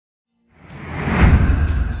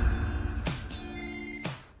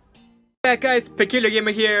Yeah guys, Peculiar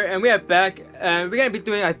Gamer here, and we are back, and we're gonna be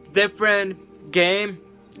doing a different game.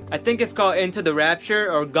 I think it's called Into the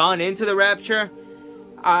Rapture, or Gone Into the Rapture.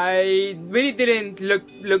 I really didn't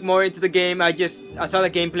look more into the game. I saw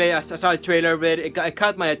the gameplay, I saw the trailer of it. It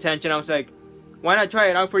caught my attention. I was like, why not try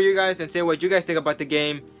it out for you guys and see what you guys think about the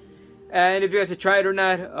game. And if you guys have tried it or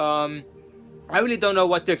not, I really don't know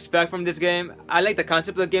what to expect from this game. I like the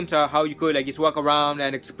concept of the game, so how you could like just walk around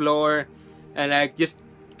and explore, and like just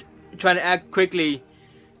trying to act quickly,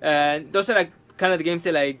 and those are like kind of the games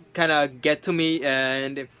that like kind of get to me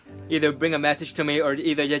and either bring a message to me or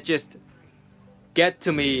either just get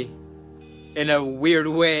to me in a weird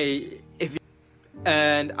way.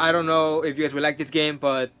 And I don't know if you guys would like this game,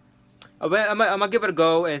 but I'm gonna give it a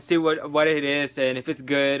go and see what it is and if it's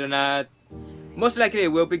good or not. Most likely it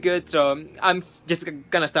will be good, so I'm just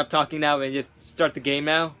gonna stop talking now and just start the game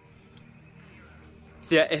now.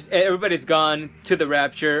 So yeah, everybody's gone to the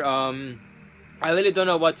Rapture. I really don't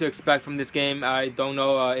know what to expect from this game. I don't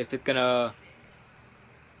know if it's gonna...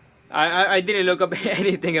 I didn't look up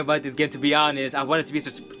anything about this game, to be honest. I wanted to be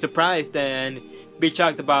surprised and be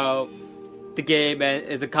shocked about the game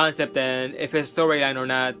and the concept and if it's storyline or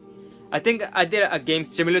not. I think I did a game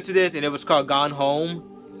similar to this, and it was called Gone Home.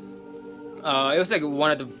 It was like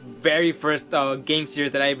one of the very first game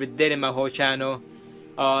series that I ever did in my whole channel.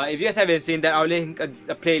 If you guys haven't seen that, I'll link a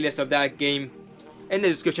playlist of that game in the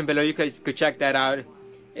description below. You guys could check that out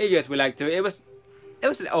if you guys would like to. It was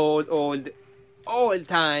an old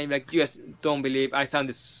time. Like, you guys don't believe I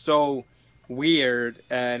sounded so weird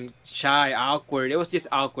and shy, awkward. It was just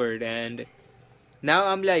awkward, and now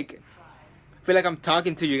I'm like, feel like I'm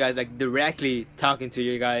talking to you guys, like directly talking to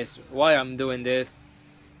you guys while I'm doing this.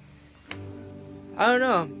 I don't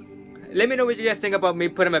know. Let me know what you guys think about me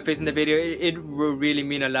putting my face in the video. It will really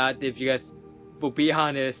mean a lot if you guys will be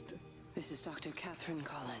honest. This is Dr. Catherine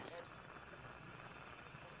Collins.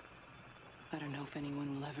 I don't know if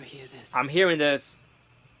anyone will ever hear this. I'm hearing this.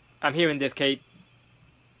 I'm hearing this, Kate.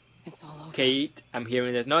 It's all over. Kate, I'm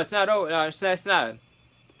hearing this. No, it's not. Oh, no, it's not.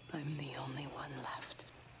 I'm the only one left.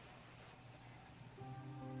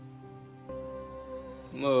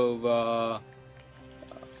 Move.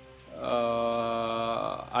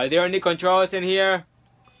 Are there any controls in here?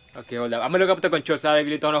 Okay, hold up. I'm gonna look up the controls. I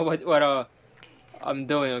really don't know what I'm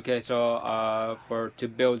doing. Okay, so to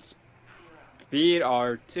build speed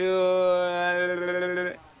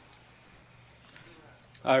R2.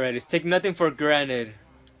 Alright, let's take nothing for granted.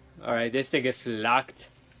 Alright, this thing is locked.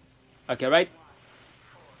 Okay, right?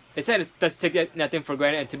 It said let's take nothing for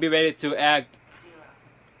granted and to be ready to act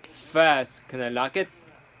fast. Can I lock it?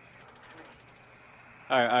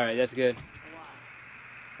 Alright, that's good.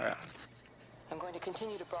 Alright. I'm going to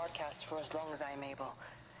continue to broadcast for as long as I am able.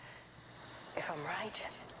 If I'm right,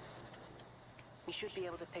 we should be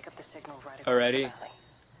able to pick up the signal right across the valley.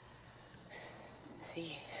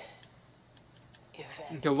 The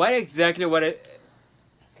event. Okay, what exactly has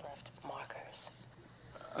left markers.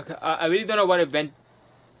 Okay, I really don't know what event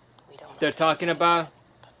they're talking about.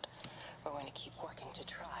 We're going to keep working to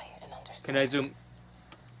try and understand. Can I zoom?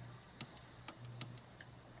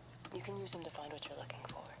 You can use them to find what you're looking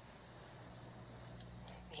for.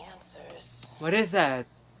 The answers. What is that?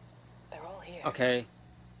 They're all here. Okay.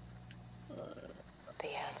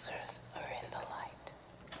 The answers are in the light.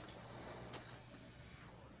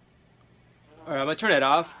 Alright, I'm gonna turn it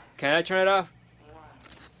off. Can I turn it off?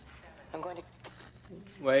 I'm going to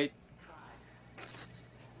wait.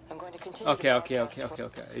 I'm going to continue. Okay.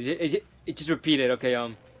 It just repeated. Okay,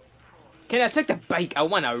 can I take the bike? I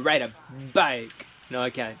wanna ride a bike. No, I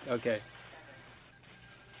can't. Okay.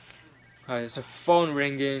 Alright, there's a phone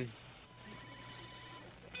ringing.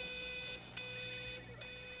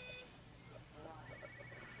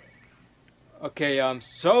 Okay,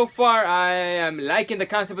 so far I am liking the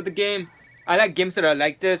concept of the game. I like games that are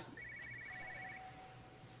like this.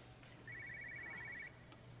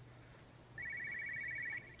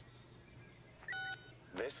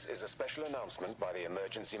 This is a special announcement by the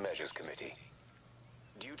Emergency Measures Committee.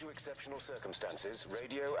 Due to exceptional circumstances,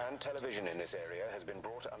 radio and television in this area has been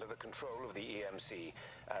brought under the control of the EMC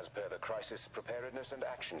as per the Crisis Preparedness and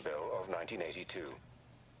Action Bill of 1982.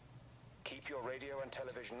 Keep your radio and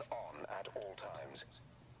television on at all times.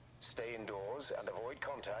 Stay indoors and avoid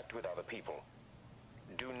contact with other people.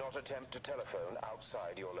 Do not attempt to telephone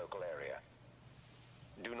outside your local area.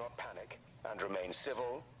 Do not panic and remain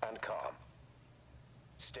civil and calm.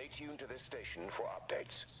 Stay tuned to this station for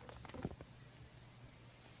updates.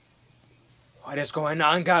 What is going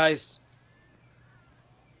on, guys?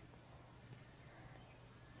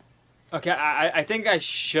 Okay, I think I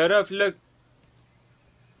should have looked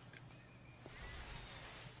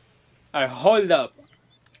Alright, hold up.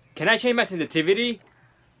 Can I change my sensitivity?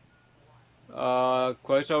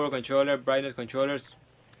 Crossover controller, brightness controllers.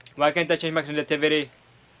 Why can't I change my sensitivity?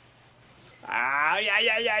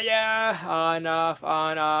 Yeah. On,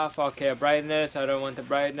 off. Okay, brightness. I don't want the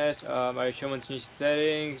brightness. I show want to change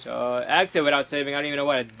settings. Exit without saving. I don't even know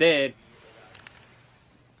what I did.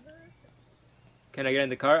 Can I get in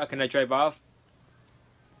the car? Can I drive off?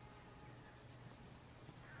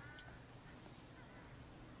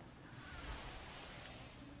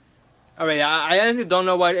 Alright, I honestly don't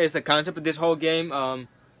know what is the concept of this whole game.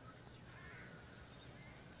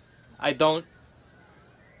 I don't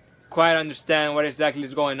quite understand what exactly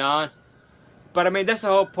is going on. But I mean, that's the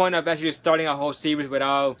whole point of actually starting a whole series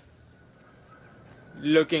without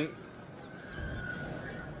looking.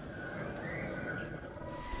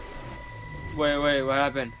 Wait, what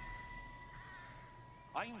happened?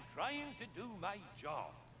 I'm trying to do my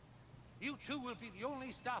job. You two will be the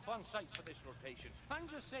only staff on site for this rotation. I'm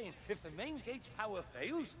just saying, if the main gate's power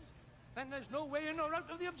fails, then there's no way in or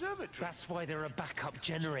out of the observatory. That's why there are backup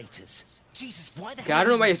generators. Jesus, why the Okay, hell? I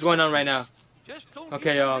don't know what is going on right now. Just don't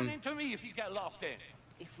Okay, run into me if you get locked in.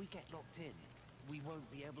 If we get locked in, we won't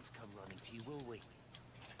be able to come running to you, will we?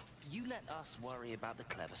 You let us worry about the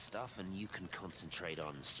clever stuff, and you can concentrate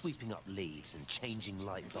on sweeping up leaves and changing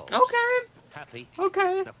light bulbs. Okay. Happy?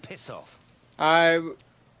 Okay. Now piss off.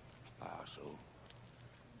 So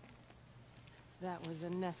That was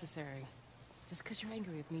unnecessary. Just because you're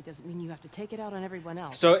angry with me doesn't mean you have to take it out on everyone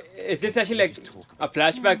else. So is this actually like a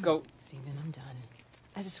flashback of? Steven, I'm done.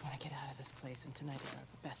 I just want to get out of this place, and tonight is our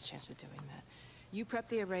best chance of doing that. You prep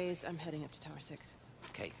the arrays. I'm heading up to Tower 6.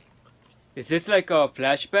 Okay. Is this like a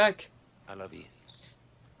flashback? I love you.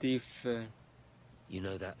 Steve. You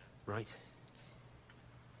know that, right?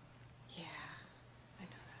 Yeah, I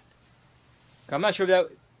know that. I'm not sure if that.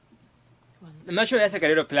 I'm not sure that's like a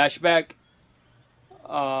little flashback.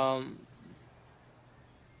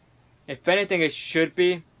 If anything, it should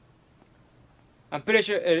be. I'm pretty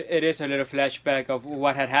sure it is a little flashback of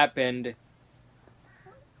what had happened.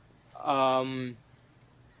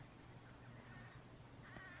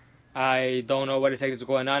 I don't know what exactly is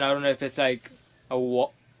going on. I don't know if it's like a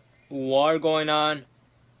war going on,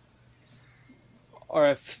 or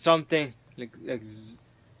if something like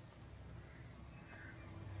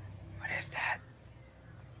what is that?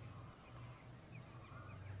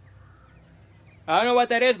 I don't know what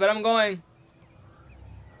that is, but I'm going.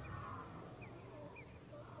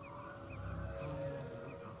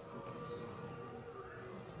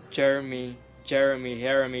 Jeremy.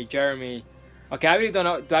 Okay, I really don't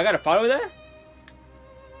know. Do I gotta follow that?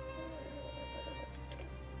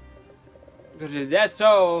 Because if that's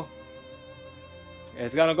so,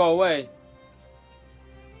 it's gonna go away.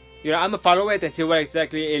 You know, I'm gonna follow it and see what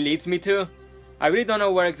exactly it leads me to. I really don't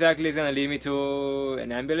know where exactly it's gonna lead me to.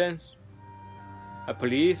 An ambulance? A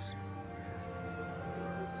police?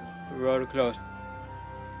 Road closed.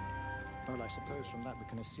 Well, I suppose from that we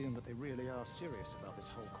can assume that they really are serious about this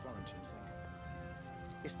whole quarantine thing.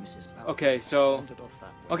 If Mrs. Bauer Okay, so wandered off that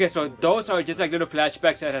way, okay, so those are just like little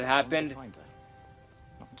flashbacks that had happened. find her.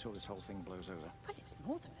 Not until this whole thing blows over. But it's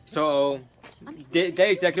more than a So I mean, that's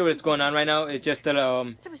exactly what's going on right now. It's just that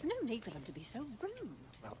there was no need for them to be so rude.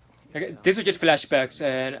 Well, okay, these are just flashbacks,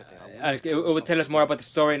 and it would tell us more about the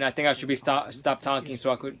story. And I think I should be stop talking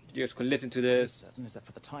so I could listen to this. certain is that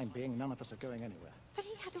for the time being, none of us are going anywhere. But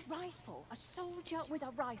he had a rifle, a soldier with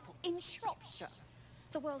a rifle in Shropshire.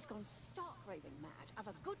 The world's gone stark raving mad. I've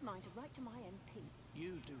a good mind to write to my MP.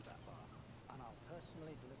 You do that, Barb, and I'll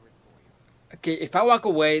personally deliver it for you. Okay, if I walk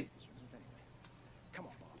away, Anyway, come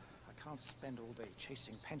on, Bob. I can't spend all day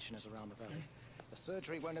chasing pensioners around the valley. The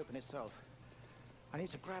surgery won't open itself. I need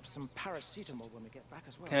to grab some paracetamol when we get back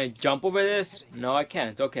as well. can I jump over this? No, I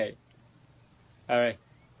can't. Okay. Alright.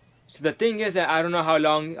 So the thing is that I don't know how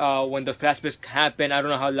long, when the flashbacks happen, I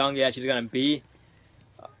don't know how long it actually is gonna be.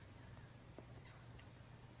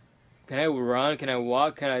 Can I run? Can I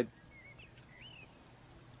walk? Can I...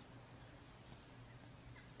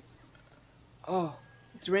 Oh,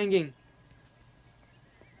 it's ringing.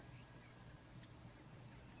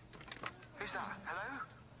 Who's that? Hello?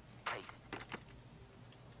 Kate,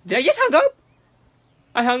 Did I just hang up?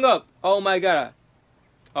 I hung up. Oh my god.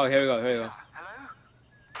 Oh, here we go. Hello?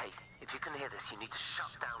 Kate, if you can hear this, you need to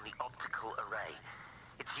shut down the optical array.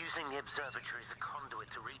 It's using the observatory as a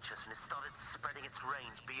conduit to reach us, and it's started spreading its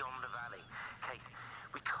range beyond the valley. Kate,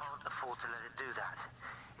 we can't afford to let it do that.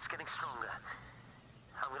 It's getting stronger.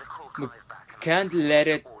 I'm gonna call We Clive back. And can't let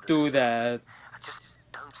it do that. I just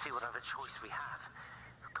don't see what other choice we have.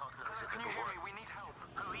 God knows if Can you it'll hear work. me? We need help.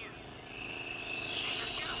 Who are you?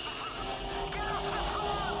 Jesus, get off the phone! Get off the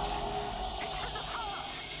phone!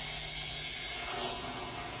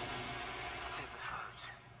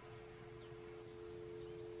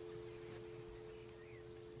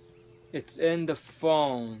 It's in the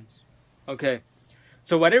phones. Okay.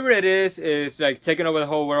 So whatever it is like taking over the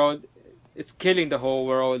whole world. It's killing the whole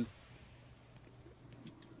world.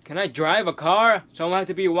 Can I drive a car? So I don't have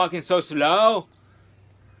to be walking so slow?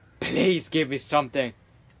 Please give me something.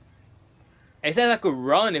 It says I could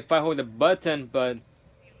run if I hold the button, but...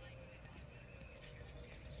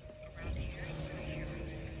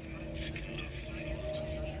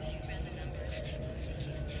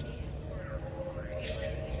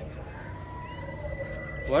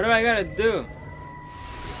 What do I gotta do?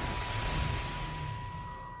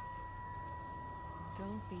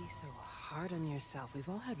 Don't be so hard on yourself. We've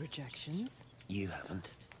all had rejections. You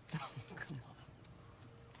haven't. Come on.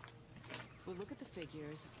 We'll look at the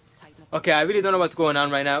figures, tighten up. Okay, I really don't know what's going on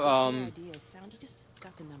right now. Sound, you just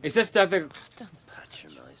got the It's just stuff that Don't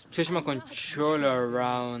patronize me. switch my controller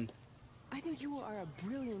around. I think you are a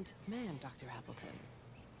brilliant man, Dr. Appleton.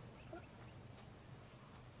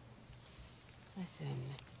 Listen.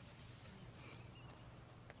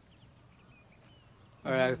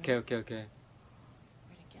 Alright, okay. We're together,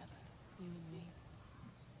 you and me.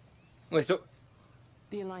 Wait, so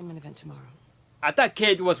The alignment event tomorrow. I thought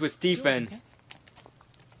Kate was with It's yours, Stephen. okay?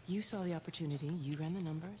 You saw the opportunity, you ran the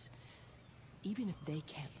numbers. Even if they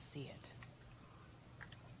can't see it.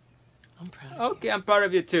 I'm proud of Okay, I'm proud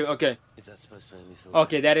of you too. Okay. Is that supposed to make me feel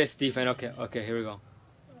Okay, that is Stephen. Okay, here we go.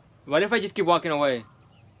 What if I just keep walking away? you.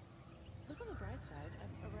 Look on the bright side.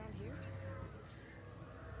 Around here,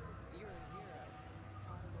 you're a hero.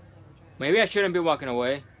 Prodigal son of a dragon. Maybe I shouldn't be walking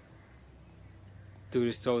away. Dude,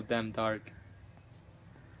 it's so damn dark.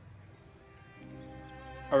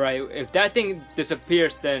 Alright, if that thing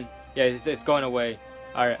disappears, then yeah, it's going away.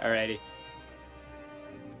 Alrighty.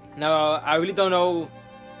 Now, I really don't know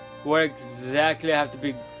where exactly I have to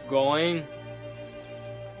be going.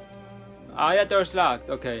 Ah, that door's locked.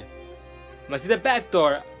 Okay. Must see the back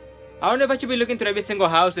door. I don't know if I should be looking through every single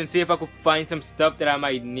house and see if I could find some stuff that I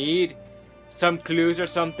might need. Some clues or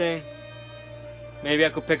something. Maybe I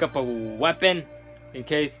could pick up a weapon in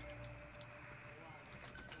case.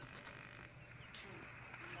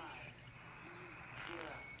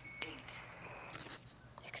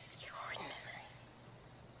 Extraordinary.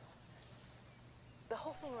 The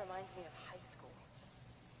whole thing reminds me of high school.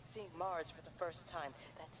 Seeing Mars for the first time.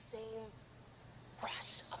 That same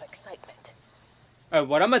rush of excitement. Alright,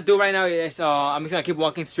 what I'm gonna do right now is I'm just gonna keep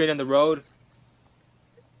walking straight on the road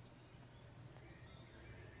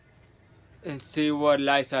and see what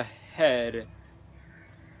lies ahead.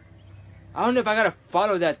 I don't know if I gotta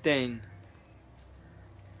follow that thing,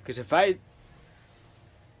 because if I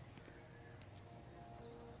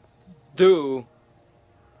do,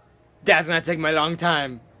 that's gonna take me a long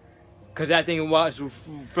time, because that thing was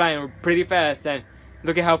flying pretty fast, and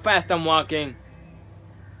look at how fast I'm walking.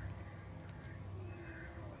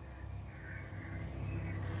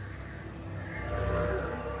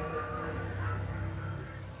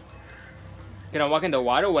 Can I walk in the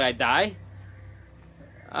water? Would I die?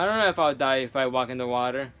 I don't know if I'll die if I walk in the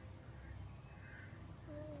water.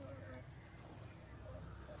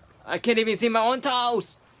 I can't even see my own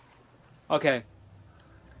toes! Okay.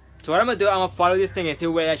 So what I'm gonna do, I'm gonna follow this thing and see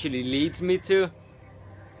where it actually leads me to.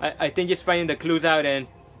 I think just finding the clues out and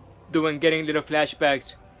getting little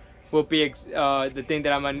flashbacks will be the thing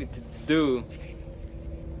that I'm gonna need to do.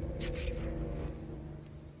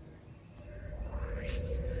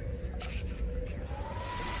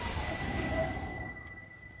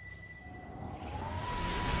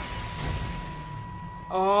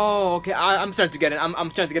 Oh, okay. I'm starting to get it.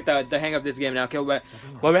 I'm starting to get the hang of this game now. Okay, well,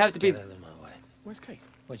 we have to be. Get out of my way. Where's Kate?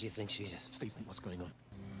 Where do you think she is? Stephen, what's going on?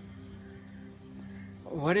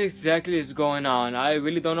 What exactly is going on? I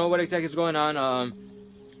really don't know what exactly is going on.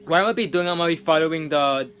 What I'm gonna be doing, I'm gonna be following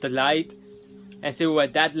the light and see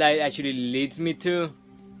what that light actually leads me to.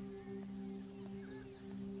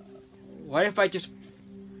 What if I just?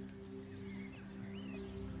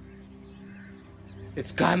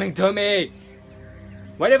 It's coming to me.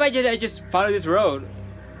 What if I just follow this road?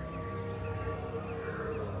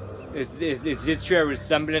 Is this true a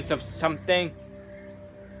resemblance of something?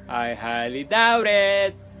 I highly doubt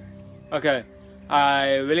it. Okay,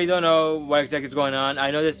 I really don't know what exactly is going on.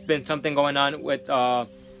 I know there's been something going on with it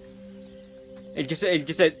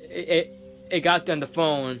got on the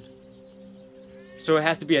phone, so it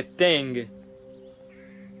has to be a thing,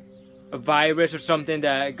 a virus or something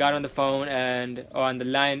that got on the phone and on the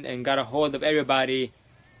line and got a hold of everybody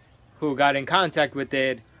who got in contact with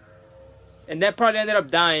it, and that probably ended up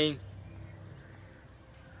dying.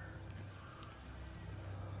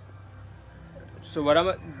 So what I'm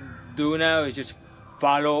gonna do now is just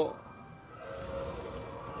follow.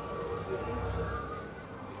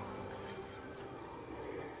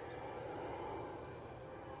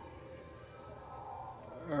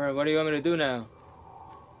 Alright, what do you want me to do now?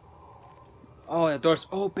 Oh, the door's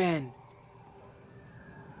open.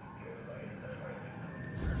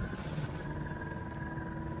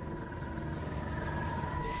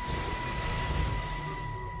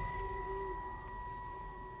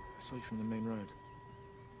 Aside from the main road,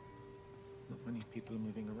 not many people are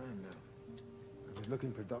moving around now. I was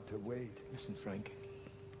looking for Dr. Wade. Listen, Frank.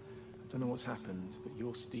 I don't know what's happened, but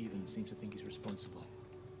your Stephen seems to think he's responsible.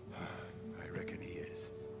 I reckon he is.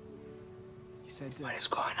 He said, What is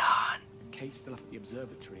going on? Kate's still up at the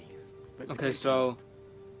observatory. But the Okay, gate's so... locked.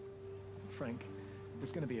 Frank,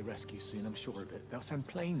 there's going to be a rescue soon, I'm sure of it. They'll send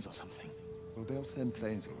planes or something. Well, they'll send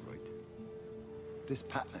planes, all right. This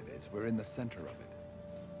pattern of it, we're in the center of it.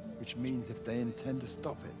 Which means if they intend to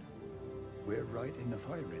stop it, we're right in the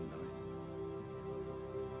firing line.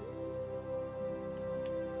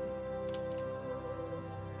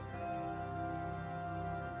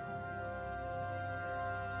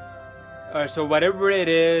 Alright, so whatever it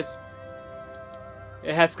is,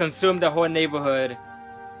 it has consumed the whole neighborhood.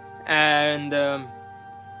 And the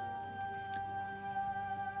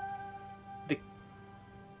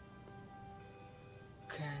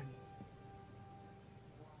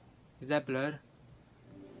is that blood?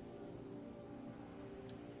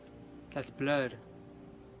 That's blood.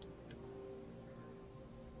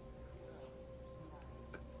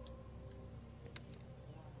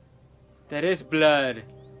 That is blood.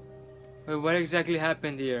 Wait, what exactly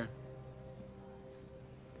happened here?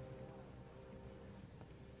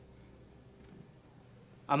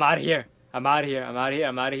 I'm out of here. I'm out of here. I'm out of here.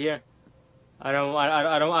 I'm out of here. I don't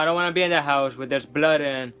want to be in that house where there's blood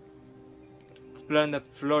and there's blood on the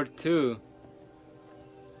floor too.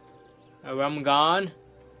 I'm gone.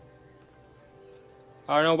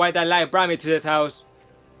 I don't know why that light brought me to this house.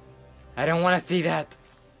 I don't want to see that.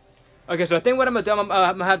 Okay, so I think what I'm gonna do, I'm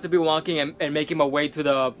gonna have to be walking and making my way to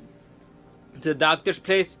the doctor's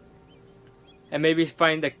place, and maybe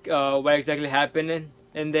find the what exactly happened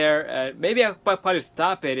in there. Maybe I'll probably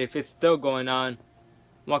stop it if it's still going on.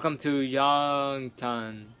 Welcome to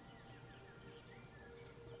Youngtown.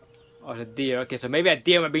 Oh, the deer. Okay, so maybe a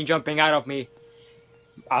deer might be jumping at me.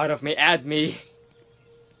 I don't know,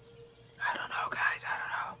 guys. I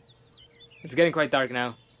don't know. It's getting quite dark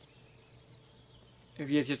now.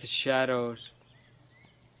 Maybe it's just the shadows.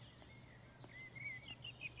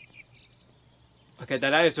 Okay, the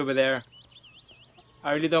light is over there.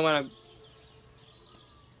 I really don't want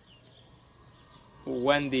to...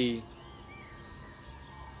 Wendy.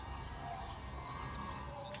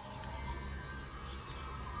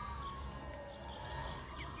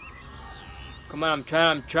 Come on,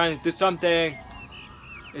 I'm trying to do something.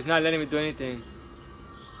 It's not letting me do anything.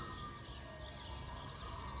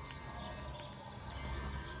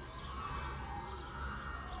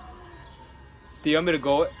 Do you want me to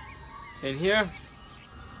go in here?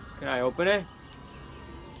 Can I open it?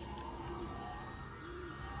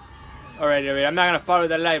 Alright, I'm not gonna follow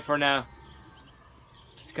the light for now.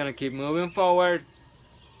 Just gonna keep moving forward.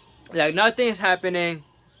 Like nothing is happening.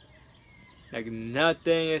 Like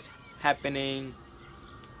nothing is happening.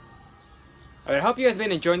 I hope you guys have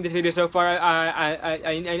been enjoying this video so far.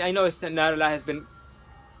 I know it's not a lot has been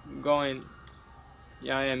going.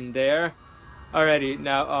 Yeah, I am there. Alrighty,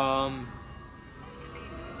 now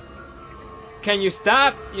can you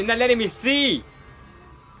stop? You're not letting me see.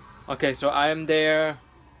 Okay, so I am there.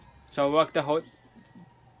 So I walk the whole...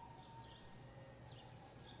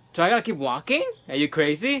 So I gotta keep walking? Are you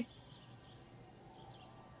crazy?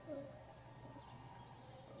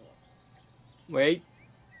 Wait.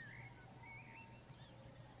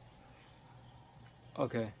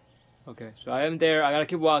 Okay. Okay, so I am there. I gotta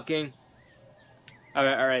keep walking.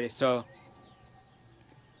 Alrighty, so...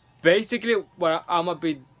 Basically, what I'm gonna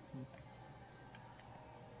be...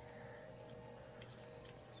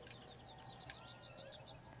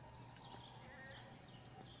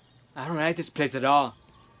 I don't like this place at all.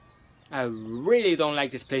 I really don't like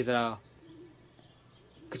this place at all.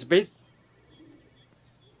 Cause where's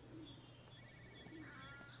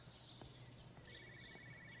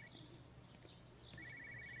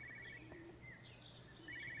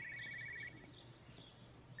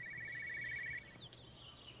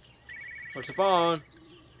the phone?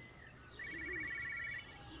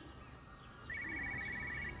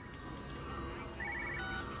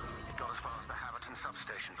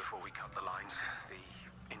 Substation before we cut the lines. The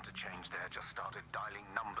interchange there just started dialing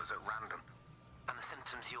numbers at random. And the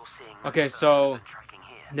symptoms you're seeing... Okay, so...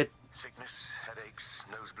 Sickness, headaches,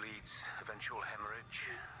 nosebleeds, eventual hemorrhage,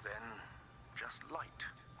 then just light.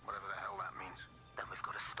 Whatever the hell that means. Then we've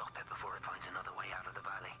got to stop it before it finds another way out of the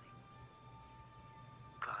valley.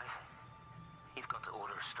 Clive, you've got to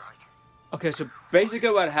order a a strike. Okay, so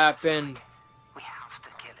basically what happened. We have to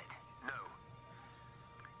kill it. No.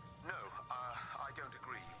 No, I don't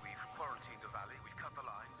agree. We've quarantined the valley, we've cut the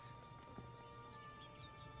lines.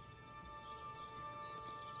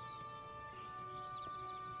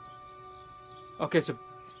 Okay, so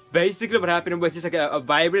basically what happened was just like a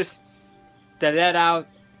virus that let out,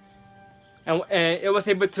 and it was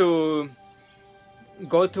able to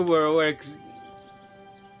go to where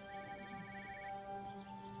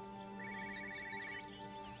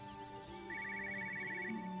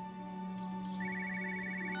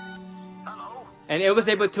and it was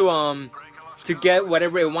able to get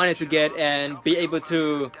whatever it wanted to get and be able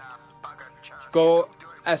to go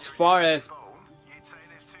as far as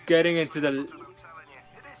getting into the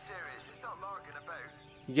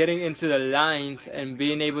lines and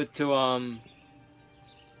being able to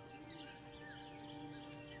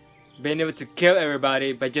kill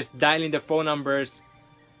everybody by just dialing the phone numbers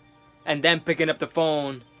and then picking up the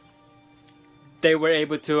phone. They were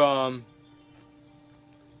able to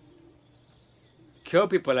kill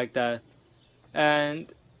people like that, and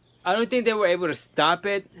I don't think they were able to stop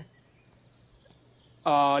it.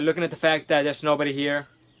 Looking at the fact that there's nobody here.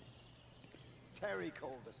 Terry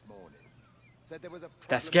called this morning. Said there was a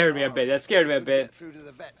That scared me a bit. That scared me a bit. Through to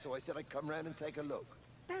the vet, so I said I'd come round and take a look.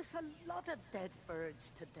 There's a lot of dead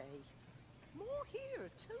birds today. More here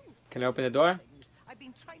too. Can I open the door? I've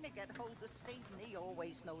been trying to get hold of Steve, and he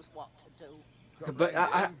always knows what to do. But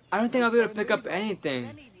I don't think I'll be able to pick up anything.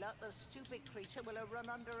 Any luck, the stupid creature will have run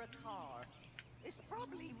under a car. It's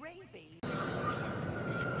probably rabies.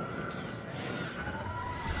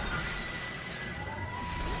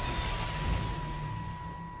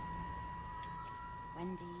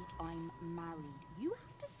 Wendy, I'm married. You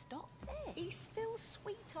have to stop this. He's still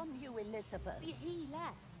sweet on you, Elizabeth. He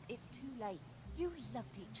left. It's too late. You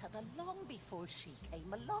loved each other long before she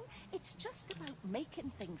came along. It's just about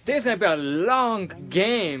making things. This is gonna be a long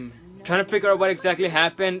game. Trying to figure out what exactly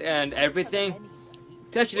happened and everything.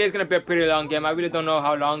 It actually is gonna be a pretty long game. I really don't know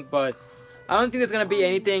how long, but I don't think there's gonna be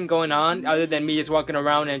anything going on other than me just walking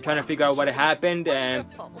around and trying to figure out what happened and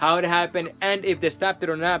how it happened and if they stopped it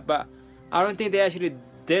or not. But I don't think they actually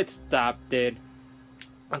did stop it.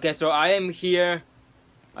 Okay, so I am here.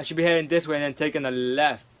 I should be heading this way and then taking a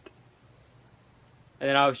left. And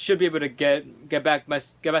then I should be able to get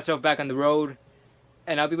myself back on the road,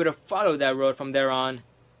 and I'll be able to follow that road from there on.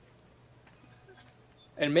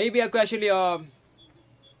 And maybe I could actually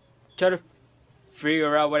try to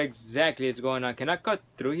figure out what exactly is going on. Can I cut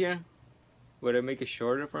through here? Would it make it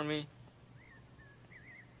shorter for me?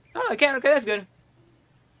 Oh, I can. Okay, that's good.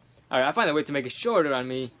 Alright, I find a way to make it shorter on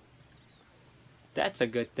me. That's a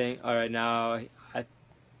good thing. Alright, now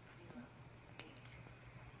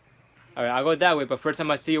alright, I'll go that way, but first I'm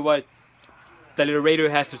gonna see what the little radio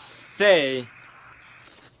has to say.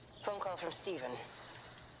 Phone call from Steven.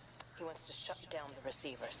 He wants to shut down the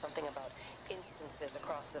receiver. Something about instances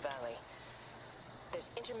across the valley.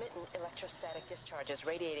 There's intermittent electrostatic discharges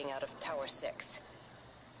radiating out of Tower 6.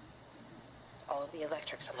 All of the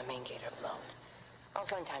electrics on the main gate are blown. I'll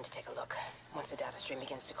find time to take a look once the data stream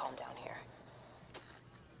begins to calm down here.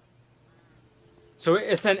 So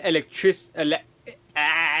it's an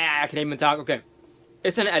I can't even talk. Okay,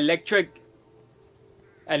 it's an electric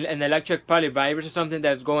probably virus or something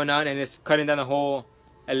that's going on, and it's cutting down the whole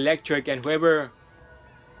electric. And whoever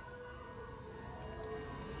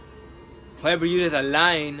uses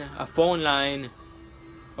a phone line,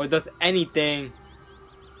 or does anything,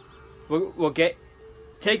 will get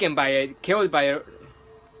taken by it, killed by it.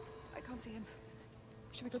 I can't see him.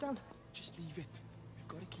 Should we go down? Just leave it. We've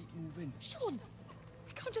got to keep moving. Sean!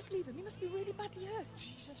 We can't just leave him. He must be really badly hurt.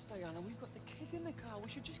 Jesus, Diana, we've got the kid in the car. We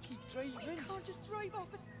should just keep driving. We can't just drive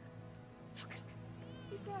off and... Look,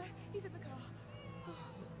 he's there. He's in the car. Oh,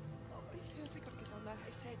 he's hurt. We gotta get down there. I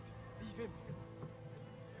said, leave him.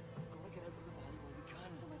 We've got to get out of the valley while we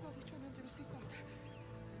can. Oh my God, he's trying to undo his seatbelt. Here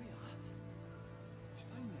we are. It's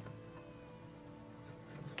fine then.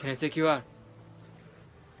 Can I take you out?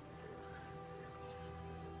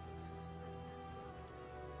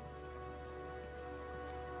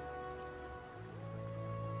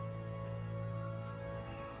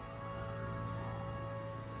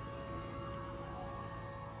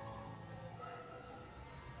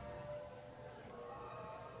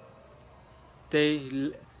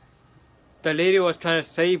 The lady was trying to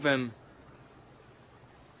save him,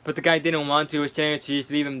 but the guy didn't want to. He was trying to just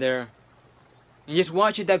leave him there. And just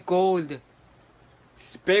watch it, that gold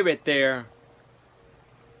spirit there.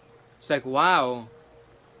 It's like, wow.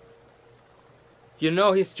 You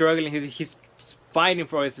know he's struggling. He's fighting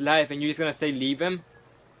for his life, and you're just gonna say leave him?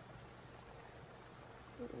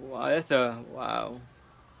 Wow, that's a wow.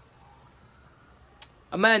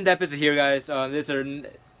 I'm gonna end the episode here, guys.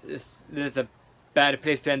 This is a bad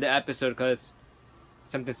place to end the episode because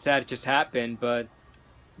something sad just happened. But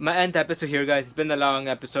I'm gonna end the episode here, guys. It's been a long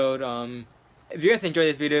episode. If you guys enjoyed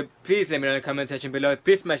this video, please let me know in the comment section below.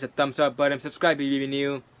 Please smash the thumbs up button, subscribe if you're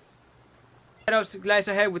new. What else lies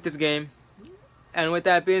ahead with this game? And with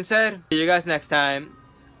that being said, see you guys next time.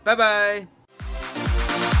 Bye bye.